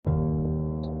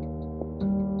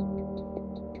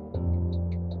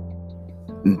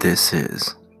This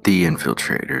is The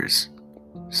Infiltrators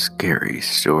Scary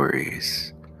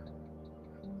Stories.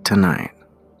 Tonight,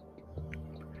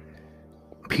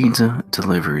 pizza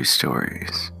delivery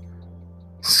stories.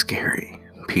 Scary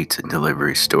pizza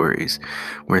delivery stories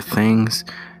where things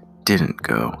didn't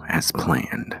go as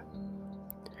planned.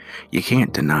 You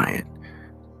can't deny it.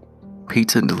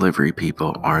 Pizza delivery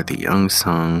people are the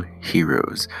unsung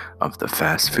heroes of the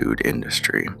fast food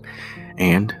industry,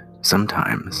 and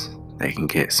sometimes they can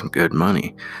get some good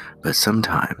money, but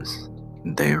sometimes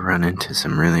they run into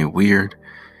some really weird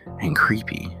and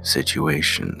creepy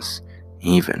situations,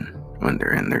 even when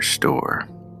they're in their store.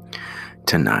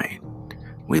 Tonight,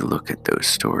 we look at those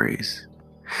stories.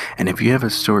 And if you have a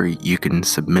story, you can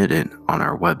submit it on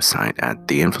our website at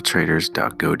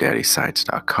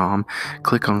theinfiltrators.godaddysite.com.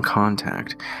 Click on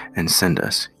contact and send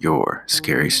us your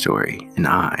scary story, and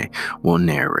I will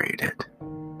narrate it.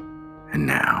 And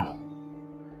now,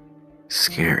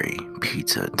 scary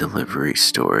pizza delivery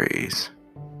stories.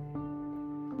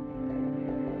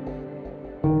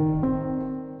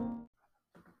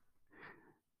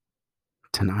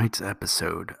 Tonight's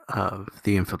episode of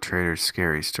The Infiltrators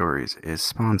Scary Stories is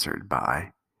sponsored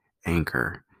by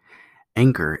Anchor.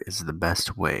 Anchor is the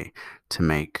best way to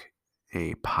make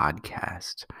a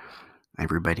podcast.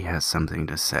 Everybody has something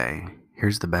to say.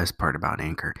 Here's the best part about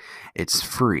Anchor. It's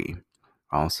free.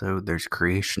 Also, there's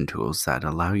creation tools that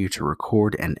allow you to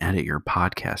record and edit your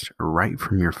podcast right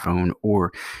from your phone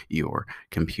or your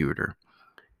computer.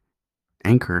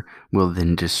 Anchor will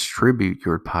then distribute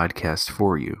your podcast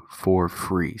for you for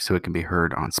free, so it can be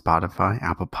heard on Spotify,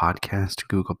 Apple Podcast,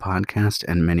 Google Podcast,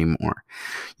 and many more.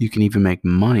 You can even make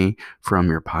money from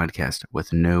your podcast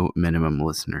with no minimum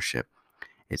listenership.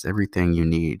 It's everything you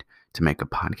need to make a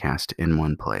podcast in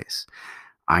one place.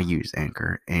 I use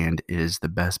Anchor, and it is the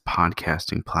best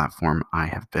podcasting platform I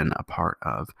have been a part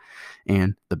of.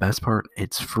 And the best part,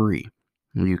 it's free.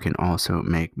 You can also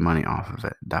make money off of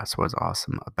it. That's what's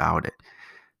awesome about it.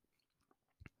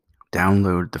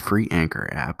 Download the free Anchor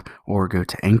app or go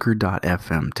to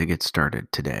anchor.fm to get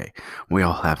started today. We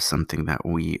all have something that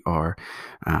we are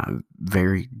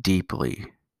very deeply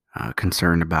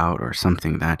concerned about, or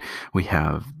something that we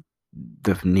have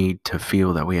the need to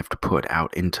feel that we have to put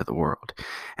out into the world.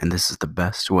 And this is the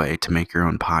best way to make your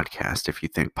own podcast. If you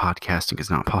think podcasting is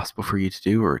not possible for you to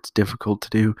do, or it's difficult to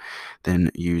do,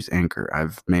 then use Anchor.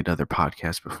 I've made other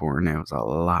podcasts before, and it was a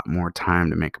lot more time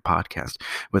to make a podcast.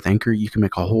 With Anchor, you can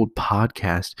make a whole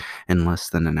podcast in less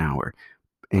than an hour.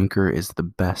 Anchor is the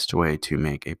best way to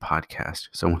make a podcast.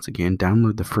 So once again,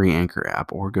 download the free Anchor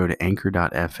app or go to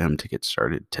anchor.fm to get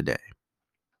started today.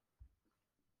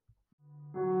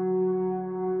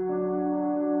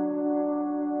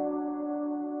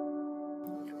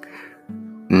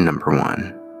 Number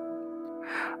 1.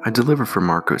 I deliver for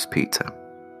Marco's Pizza.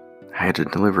 I had a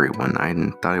delivery one night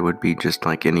and thought it would be just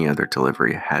like any other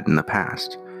delivery I had in the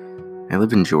past. I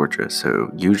live in Georgia,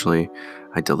 so usually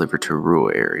I deliver to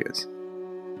rural areas.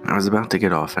 I was about to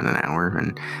get off in an hour,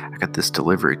 and I got this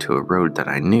delivery to a road that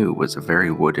I knew was a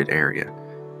very wooded area.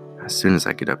 As soon as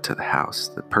I get up to the house,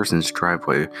 the person's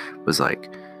driveway was like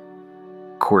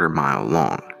a quarter-mile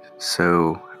long,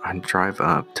 so I drive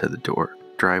up to the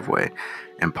driveway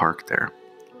and park there.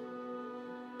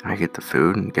 I get the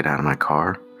food and get out of my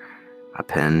car, a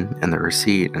pen and the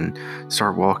receipt, and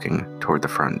start walking toward the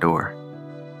front door.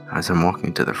 As I'm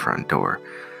walking to the front door,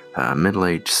 a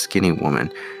middle-aged skinny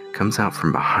woman comes out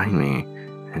from behind me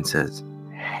and says,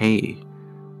 "Hey,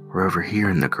 we're over here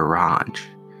in the garage."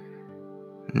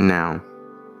 Now,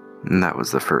 that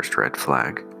was the first red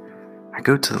flag. I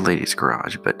go to the lady's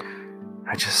garage, but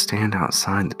I just stand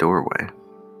outside the doorway.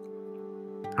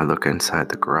 I look inside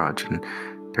the garage, and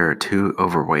there are 2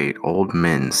 overweight old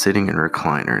men sitting in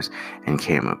recliners in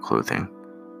camo clothing.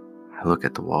 I look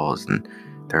at the walls, and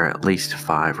there are at least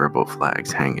 5 rebel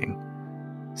flags hanging,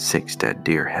 6 dead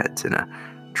deer heads, and a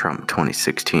Trump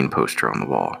 2016 poster on the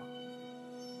wall.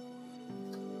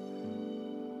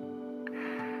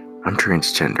 I'm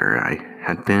transgender. I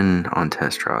had been on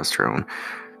testosterone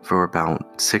for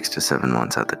about 6 to 7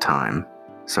 months at the time,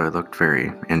 so I looked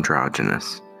very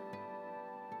androgynous,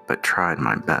 but tried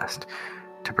my best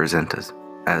to present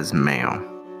as male.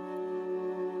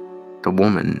 The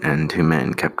woman and 2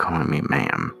 men kept calling me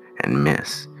ma'am and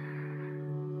miss.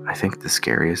 I think the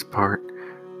scariest part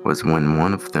was when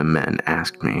one of the men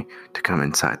asked me to come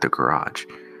inside the garage.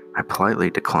 I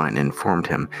politely declined and informed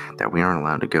him that we aren't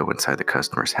allowed to go inside the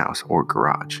customer's house or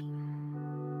garage.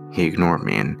 He ignored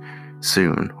me, and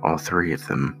soon all 3 of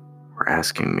them were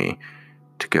asking me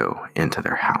to go into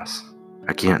their house.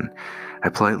 Again, I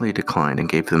politely declined and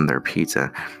gave them their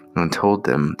pizza and told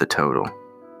them the total.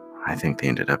 I think they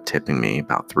ended up tipping me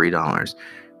about $3,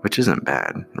 which isn't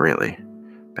bad, really.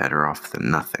 Better off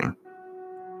than nothing.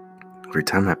 Every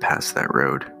time I pass that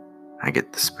road, I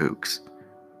get the spooks.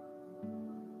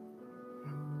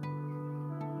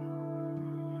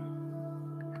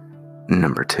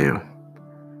 Number 2.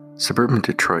 Suburban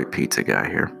Detroit pizza guy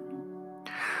here.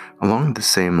 Along the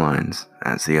same lines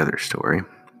as the other story,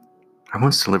 I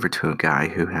once delivered to a guy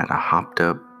who had a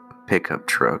hopped-up pickup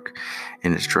truck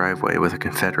in his driveway with a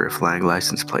Confederate flag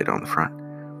license plate on the front.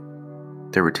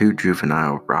 There were 2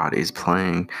 juvenile Roddies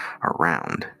playing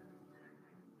around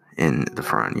in the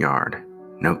front yard.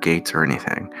 No gates or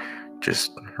anything,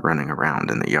 just running around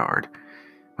in the yard.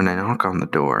 When I knock on the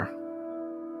door,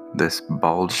 this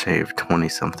bald-shaved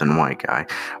 20-something white guy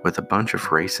with a bunch of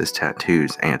racist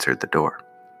tattoos answered the door.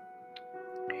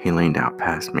 He leaned out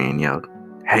past me and yelled,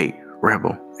 "Hey,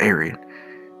 Rebel, Aryan,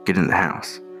 get in the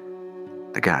house."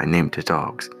 The guy named his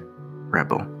dogs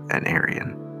Rebel and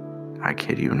Aryan. I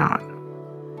kid you not.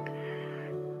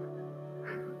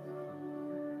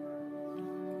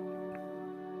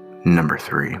 Number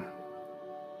 3.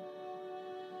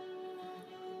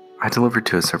 I delivered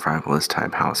to a survivalist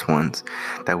type house once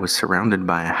that was surrounded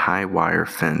by a high wire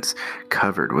fence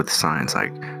covered with signs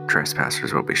like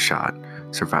 "Trespassers will be shot,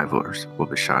 survivors will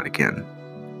be shot again,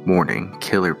 warning,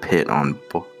 killer pit on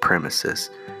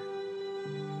premises.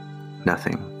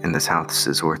 Nothing in this house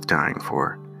is worth dying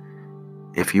for.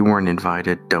 If you weren't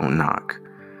invited, don't knock."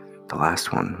 The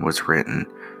last one was written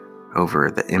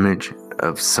over the image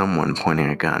of someone pointing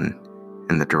a gun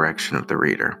in the direction of the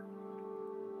reader.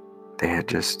 They had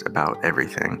just about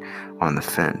everything on the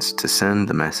fence to send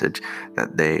the message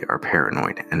that they are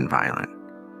paranoid and violent.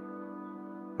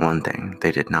 One thing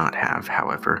they did not have,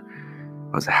 however,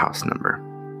 was a house number.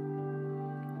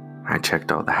 I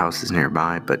checked all the houses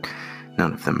nearby, but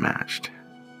none of them matched.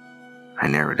 I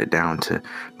narrowed it down to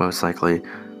most likely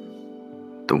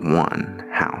the one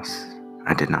house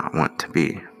I did not want to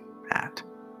be at.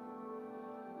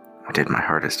 I did my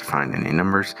hardest to find any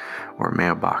numbers or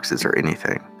mailboxes or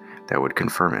anything that would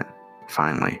confirm it.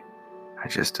 Finally, I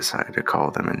just decided to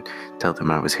call them and tell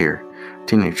them I was here. A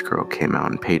teenage girl came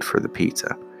out and paid for the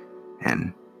pizza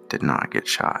and did not get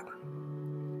shot.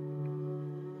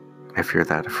 If you're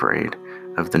that afraid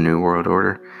of the New World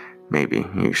Order, maybe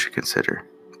you should consider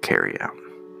carry out.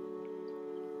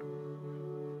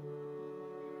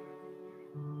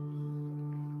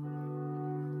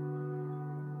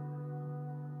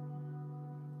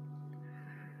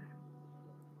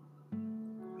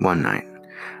 One night,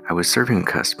 I was serving a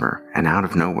customer, and out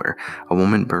of nowhere, a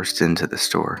woman burst into the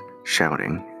store,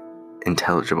 shouting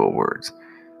intelligible words.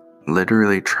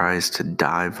 Literally tries to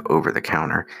dive over the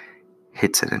counter,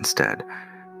 hits it instead,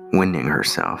 winding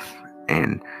herself,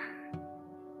 and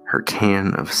her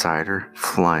can of cider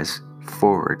flies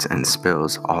forwards and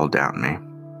spills all down me.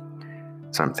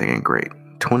 So I'm thinking, great,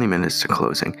 20 minutes to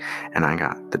closing, and I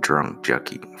got the drunk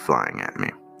junkie flying at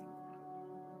me.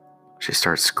 She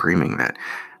starts screaming that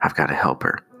I've got to help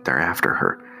her. They're after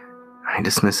her. I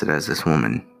dismiss it as this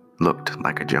woman looked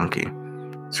like a junkie.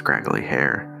 Scraggly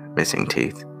hair, missing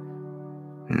teeth.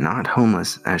 Not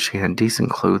homeless, as she had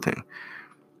decent clothing,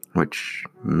 which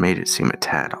made it seem a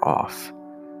tad off.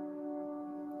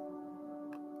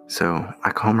 So I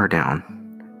calm her down,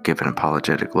 give an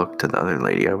apologetic look to the other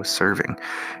lady I was serving,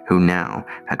 who now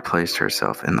had placed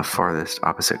herself in the farthest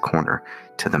opposite corner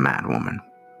to the mad woman.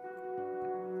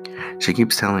 She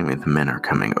keeps telling me the men are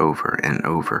coming over and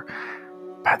over.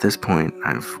 By this point,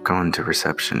 I've gone to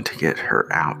reception to get her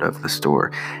out of the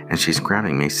store, and she's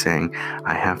grabbing me saying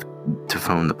I have to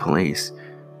phone the police.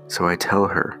 So I tell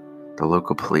her the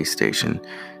local police station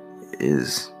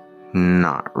is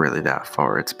not really that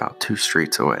far. It's about 2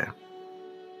 streets away.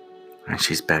 And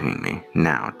she's begging me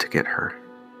now to get her.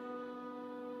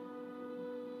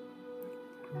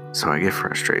 So I get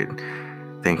frustrated,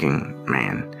 thinking,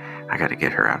 man, I gotta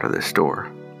get her out of this store.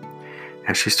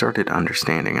 As she started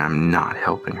understanding I'm not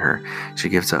helping her, she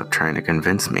gives up trying to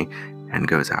convince me and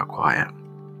goes out quiet.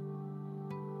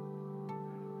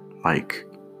 Like,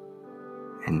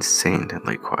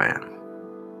 insanely quiet.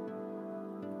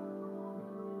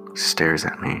 Stares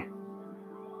at me.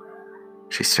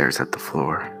 She stares at the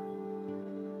floor.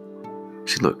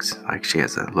 She looks like she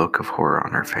has a look of horror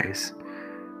on her face,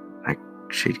 like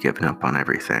she'd given up on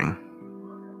everything.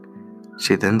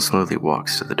 She then slowly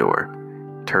walks to the door,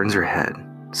 turns her head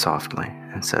softly,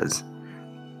 and says,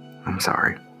 "I'm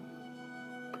sorry."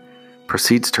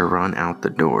 Proceeds to run out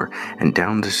the door and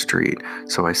down the street,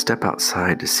 so I step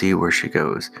outside to see where she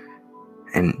goes,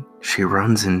 and she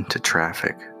runs into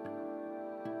traffic.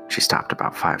 She stopped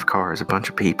about 5 cars. A bunch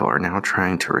of people are now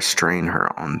trying to restrain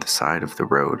her on the side of the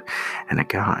road, and a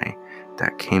guy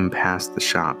that came past the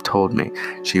shop told me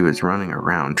she was running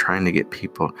around trying to get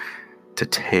people to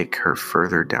take her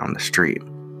further down the street.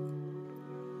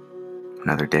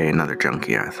 Another day, another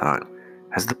junkie, I thought.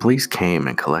 As the police came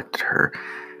and collected her,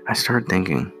 I started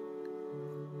thinking,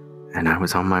 and I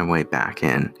was on my way back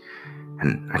in,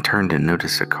 and I turned and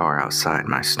noticed a car outside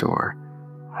my store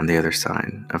on the other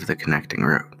side of the connecting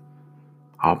road.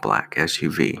 All black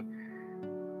SUV.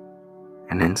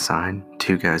 And inside,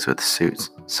 2 guys with suits,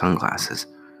 sunglasses.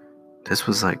 This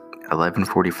was like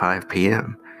 11:45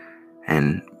 p.m.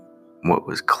 and what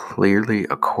was clearly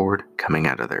a cord coming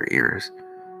out of their ears.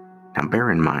 Now bear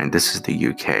in mind, this is the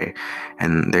UK,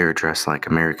 and they're dressed like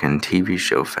American TV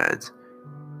show feds.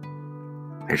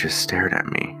 They just stared at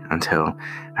me until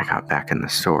I got back in the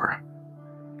store.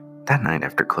 That night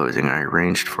after closing, I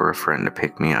arranged for a friend to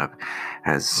pick me up,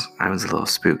 as I was a little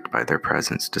spooked by their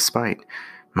presence, despite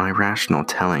my rational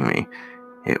telling me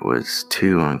it was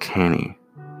too uncanny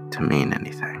to mean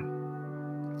anything.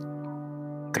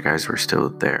 The guys were still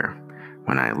there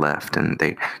when I left, and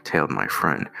they tailed my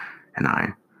friend and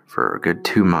I for a good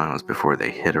 2 miles before they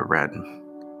hit a red,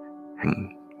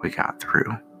 and we got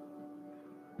through.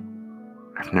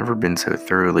 I've never been so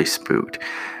thoroughly spooked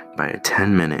by a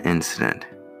 10-minute incident.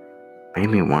 Made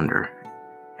me wonder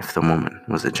if the woman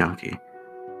was a junkie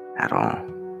at all.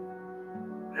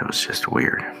 It was just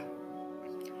weird.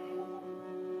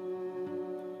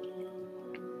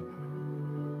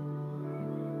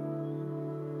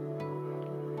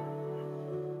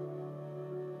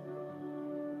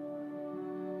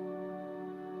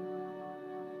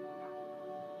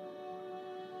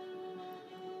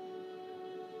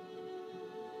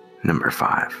 Number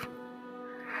 5.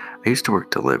 I used to work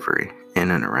delivery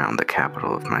in and around the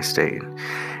capital of my state,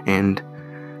 and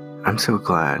I'm so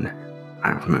glad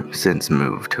I've since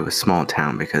moved to a small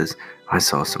town because I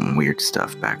saw some weird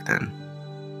stuff back then.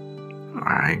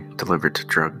 I delivered to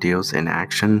drug deals in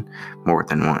action more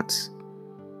than once.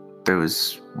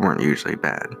 Those weren't usually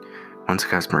bad. Once a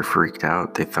customer freaked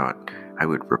out, they thought I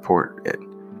would report it,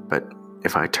 but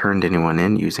if I turned anyone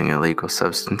in using illegal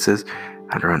substances,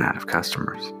 I'd run out of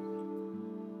customers.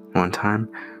 One time,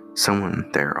 someone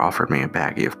there offered me a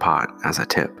baggie of pot as a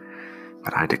tip,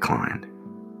 but I declined.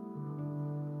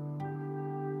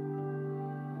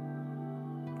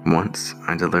 Once,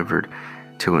 I delivered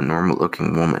to a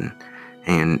normal-looking woman,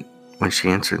 and when she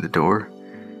answered the door,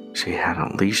 she had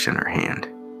a leash in her hand.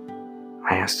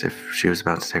 I asked if she was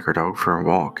about to take her dog for a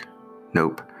walk.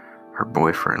 Nope, her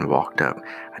boyfriend walked up,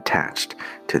 attached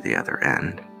to the other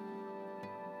end.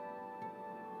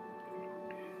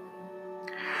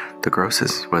 The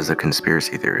grossest was a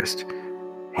conspiracy theorist.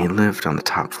 He lived on the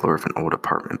top floor of an old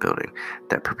apartment building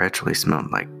that perpetually smelled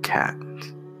like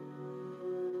cats.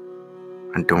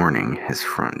 Adorning his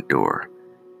front door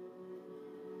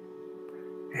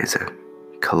is a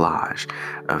collage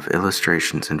of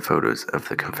illustrations and photos of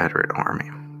the Confederate Army.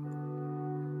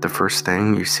 The first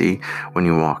thing you see when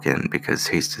you walk in, because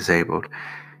he's disabled,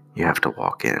 you have to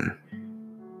walk in,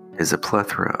 is a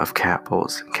plethora of cat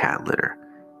bowls and cat litter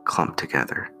clumped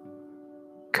together.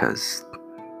 'Cause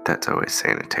that's always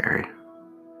sanitary.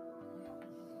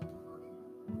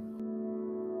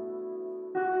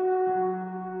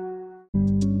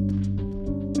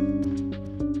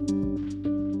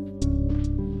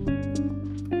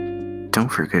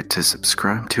 Don't forget to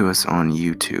subscribe to us on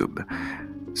YouTube.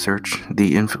 Search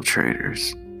The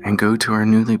Infiltrators and go to our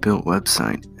newly built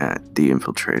website at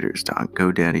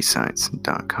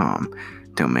theinfiltrators.godaddysites.com.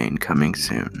 Domain coming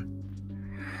soon.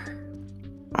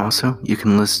 Also, you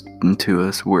can listen to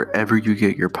us wherever you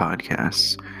get your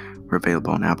podcasts. We're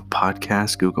available on Apple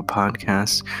Podcasts, Google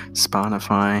Podcasts,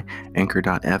 Spotify,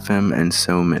 Anchor.fm, and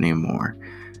so many more.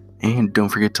 And don't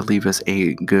forget to leave us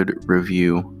a good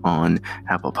review on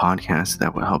Apple Podcasts.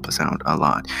 That will help us out a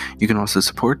lot. You can also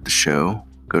support the show.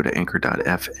 Go to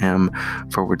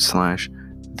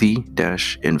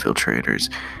anchor.fm/the-infiltrators,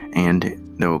 and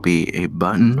there will be a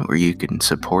button where you can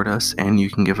support us, and you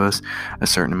can give us a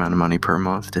certain amount of money per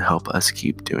month to help us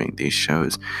keep doing these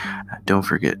shows. Don't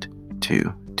forget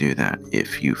to do that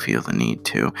if you feel the need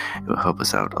to. It will help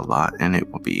us out a lot, and it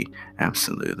will be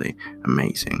absolutely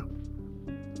amazing.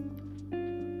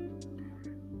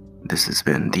 This has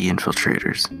been The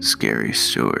Infiltrators Scary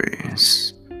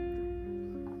Stories.